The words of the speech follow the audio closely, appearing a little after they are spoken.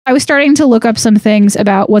I was starting to look up some things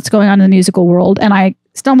about what's going on in the musical world, and I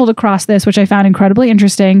stumbled across this, which I found incredibly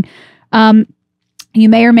interesting. You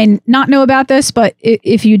may or may not know about this, but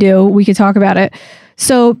if you do, we could talk about it.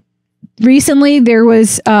 So recently there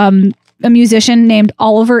was a musician named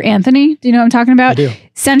Oliver Anthony. Do you know what I'm talking about? I do.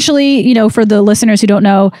 Essentially, you know, for the listeners who don't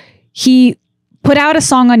know, he put out a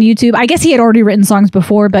song on YouTube. I guess he had already written songs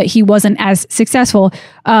before, but he wasn't as successful.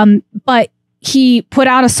 But he put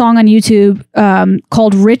out a song on YouTube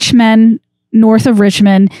called Richmond, North of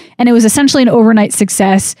Richmond, and it was essentially an overnight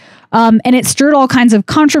success. And it stirred all kinds of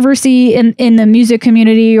controversy in the music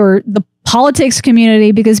community or the politics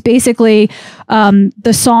community, because basically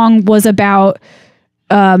the song was about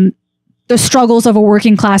the struggles of a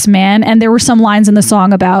working class man. And there were some lines in the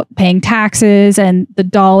song about paying taxes and the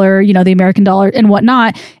dollar, you know, the American dollar and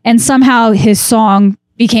whatnot. And somehow his song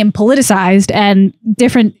became politicized, and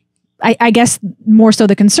different, I guess more so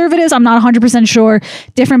the conservatives, I'm not 100% sure,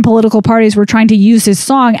 different political parties were trying to use his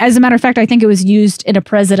song. As a matter of fact, I think it was used in a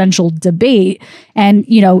presidential debate. And,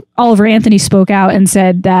 you know, Oliver Anthony spoke out and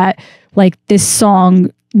said that, like, this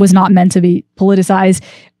song was not meant to be politicized.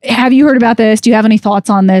 Have you heard about this? Do you have any thoughts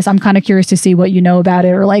on this? I'm kind of curious to see what you know about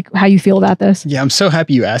it, or like how you feel about this. Yeah, I'm so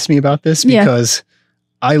happy you asked me about this, because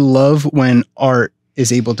I love when art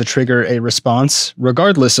is able to trigger a response,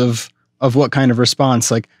 regardless of what kind of response.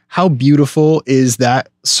 Like, how beautiful is that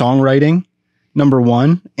songwriting, number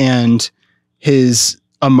one, and his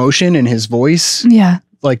emotion and his voice. Yeah.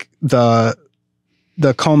 Like the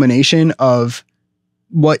culmination of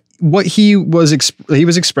what he was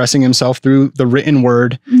expressing himself through the written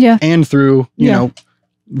word, and through, you know,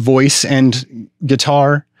 voice and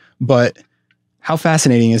guitar. But how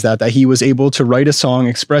fascinating is that he was able to write a song,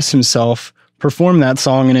 express himself, perform that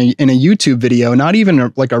song in a YouTube video, not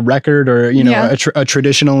even like a record or, you know, a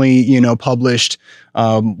traditionally, you know, published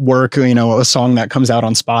work, you know, a song that comes out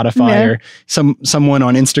on Spotify or someone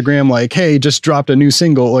on Instagram, like, hey, just dropped a new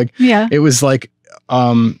single. Like, it was like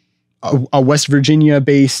a West Virginia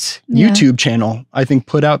based YouTube channel, I think,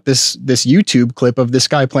 put out this YouTube clip of this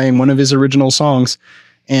guy playing one of his original songs.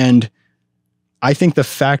 And I think the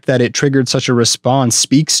fact that it triggered such a response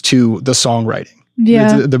speaks to the songwriting.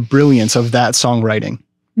 The brilliance of that songwriting.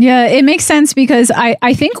 Yeah, it makes sense, because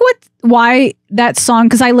I think why that song,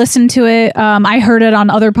 because I listened to it, I heard it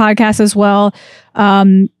on other podcasts as well.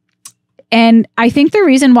 And I think the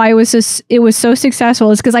reason why it was so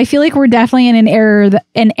successful is because I feel like we're definitely in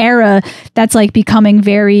an era that's like becoming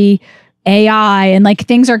very AI, and like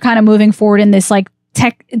things are kind of moving forward in this like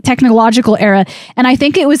technological era. And I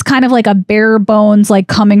think it was kind of like a bare bones, like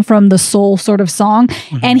coming from the soul sort of song.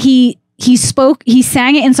 And he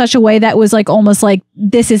sang it in such a way that was like almost like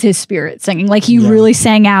this is his spirit singing. Like he really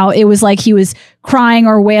sang out. It was like he was crying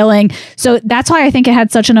or wailing. So that's why I think it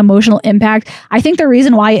had such an emotional impact. I think the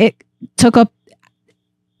reason why it took up,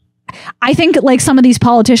 I think like some of these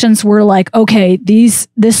politicians were like, okay, this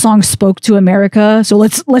song spoke to America, so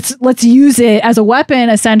let's use it as a weapon,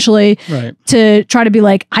 essentially, to try to be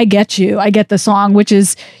like, I get you, I get the song, which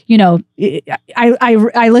is, you know,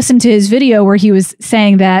 I listened to his video where he was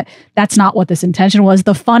saying that that's not what this intention was.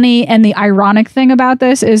 The funny and the ironic thing about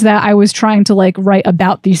this is that I was trying to like write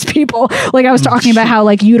about these people. Like I was talking about how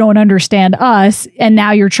like you don't understand us, and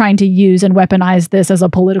now you're trying to use and weaponize this as a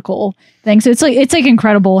political thing. So it's like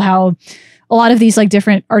incredible how a lot of these like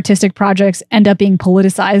different artistic projects end up being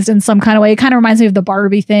politicized in some kind of way. It kind of reminds me of the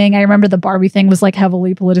Barbie thing. I remember the Barbie thing was like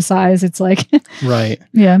heavily politicized. It's like,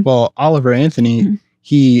 yeah. Well, Oliver Anthony,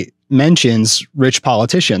 he mentions rich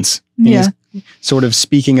politicians. He's sort of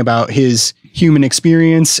speaking about his human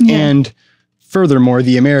experience and furthermore,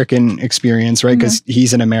 the American experience, right? Because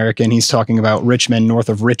he's an American. He's talking about Richmond, north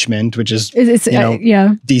of Richmond, which is,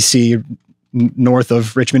 DC, north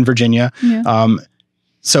of Richmond, Virginia.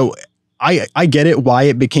 So I get it, why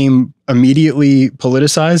it became immediately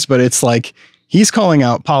politicized, but it's like he's calling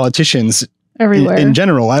out politicians everywhere in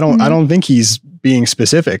general. I don't think he's being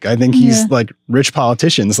specific. I think he's like rich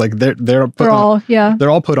politicians, like they're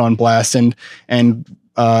all put on blast, and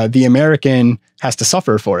the American has to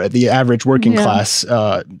suffer for it. The average working class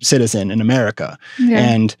citizen in America.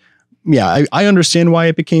 And I understand why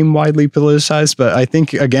it became widely politicized, but I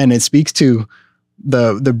think again, it speaks to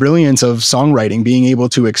the brilliance of songwriting, being able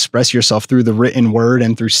to express yourself through the written word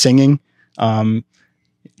and through singing.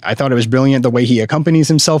 I thought it was brilliant the way he accompanies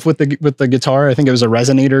himself with the guitar. I think it was a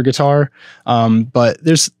resonator guitar. But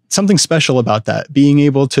there's something special about that, being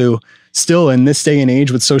able to still in this day and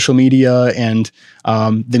age with social media and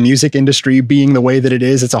the music industry being the way that it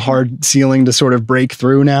is, it's a hard ceiling to sort of break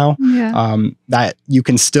through now. Yeah. That you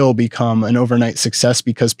can still become an overnight success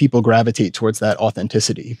because people gravitate towards that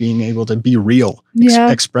authenticity, being able to be real,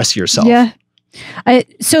 express yourself. Yeah.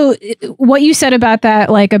 So what you said about that,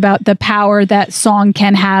 like about the power that song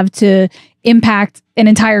can have to impact an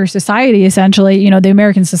entire society, essentially, you know, the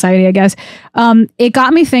American society, I guess, it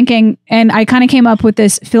got me thinking, and I kind of came up with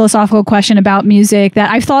this philosophical question about music that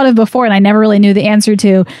I've thought of before and I never really knew the answer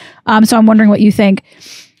to. So I'm wondering what you think.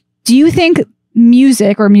 Do you think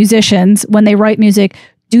music or musicians, when they write music,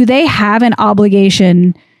 do they have an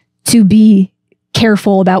obligation to be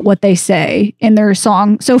careful about what they say in their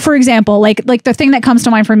song? So for example, like the thing that comes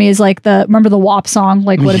to mind for me is like remember the WAP song,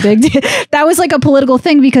 like what a big deal. That was like a political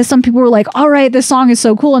thing because some people were like, all right, this song is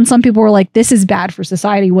so cool. And some people were like, this is bad for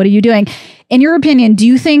society. What are you doing? In your opinion, do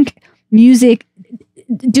you think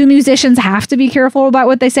do musicians have to be careful about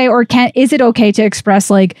what they say, or is it okay to express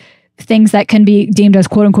like things that can be deemed as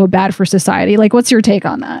quote unquote bad for society? Like, what's your take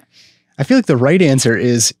on that? I feel like the right answer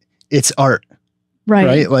is it's art,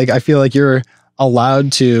 right? Like, I feel like you're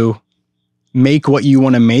allowed to make what you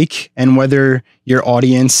want to make, and whether your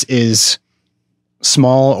audience is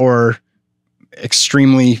small or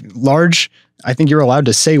extremely large, I think you're allowed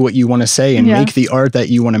to say what you want to say and make the art that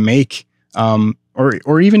you want to make.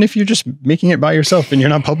 Or even if you're just making it by yourself and you're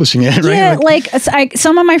not publishing it, right? Yeah, like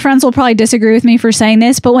some of my friends will probably disagree with me for saying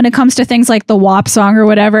this, but when it comes to things like the WAP song or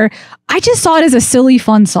whatever, I just saw it as a silly,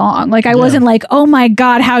 fun song. Like I wasn't like, oh my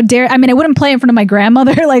God, how dare, I mean, I wouldn't play it in front of my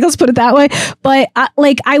grandmother, like let's put it that way. But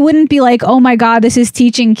I wouldn't be like, oh my God, this is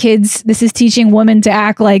teaching kids, this is teaching women to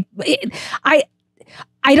act like,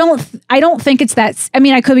 I don't think it's that, I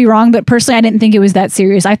mean, I could be wrong, but personally, I didn't think it was that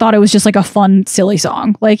serious. I thought it was just like a fun, silly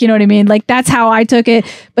song. Like, you know what I mean? Like that's how I took it.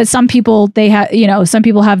 But some people, some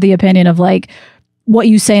people have the opinion of like, what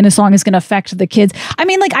you say in a song is going to affect the kids. I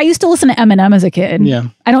mean, like I used to listen to Eminem as a kid. Yeah.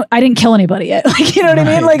 I didn't kill anybody yet. Like, you know what I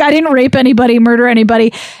mean? Like I didn't rape anybody, murder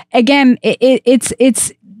anybody. Again,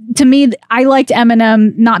 it's to me, I liked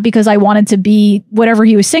Eminem not because I wanted to be whatever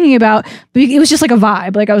he was singing about, but it was just like a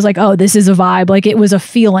vibe. Like I was like, oh, this is a vibe. Like it was a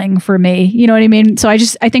feeling for me. You know what I mean? So I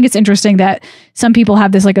think it's interesting that some people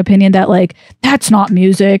have this like opinion that like, that's not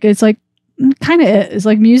music. It's like, kind of is.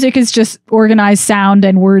 Like music is just organized sound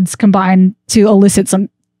and words combined to elicit some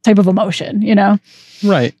type of emotion, you know?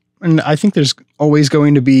 Right. And I think there's always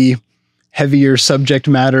going to be heavier subject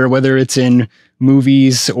matter, whether it's in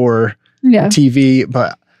movies or TV,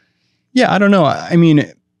 but yeah, I don't know. I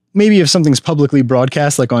mean, maybe if something's publicly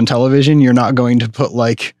broadcast, like on television, you're not going to put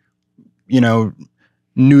like, you know,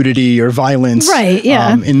 nudity or violence, right?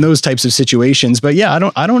 Yeah, in those types of situations. But yeah,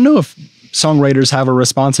 I don't know if songwriters have a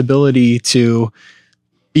responsibility to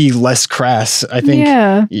be less crass. I think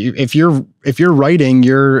if you're writing,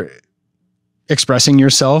 you're expressing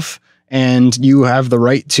yourself, and you have the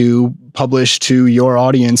right to publish to your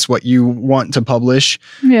audience what you want to publish.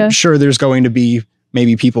 Yeah, sure, there's going to be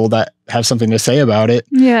maybe people that have something to say about it.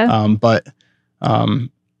 Yeah. But, you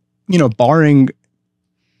know, barring,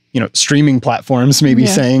 you know, streaming platforms, maybe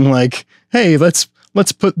saying like, hey, let's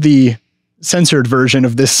put the censored version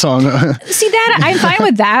of this song. See that I'm fine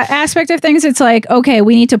with that aspect of things. It's like, okay,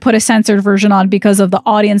 we need to put a censored version on because of the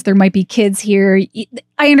audience. There might be kids here.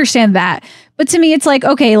 I understand that. But to me, it's like,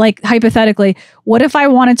 okay, like hypothetically, what if I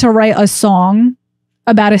wanted to write a song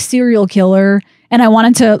about a serial killer and I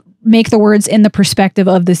wanted to make the words in the perspective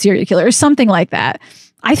of the serial killer or something like that?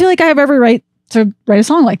 I feel like I have every right to write a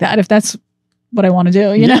song like that if that's what I want to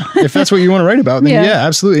do, you know? If that's what you want to write about, then yeah,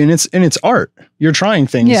 absolutely. And it's art. You're trying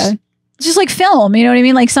things. Yeah. It's just like film, you know what I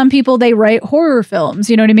mean? Like some people, they write horror films,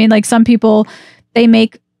 you know what I mean? Like some people, they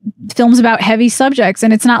make films about heavy subjects,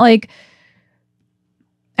 and it's not like,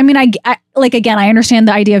 I mean, I like, again, I understand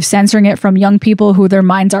the idea of censoring it from young people who their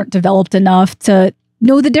minds aren't developed enough to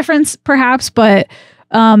know the difference perhaps, but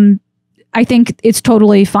I think it's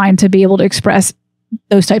totally fine to be able to express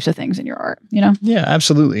those types of things in your art, you know? Yeah,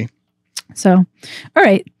 absolutely. So, all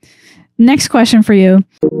right. Next question for you.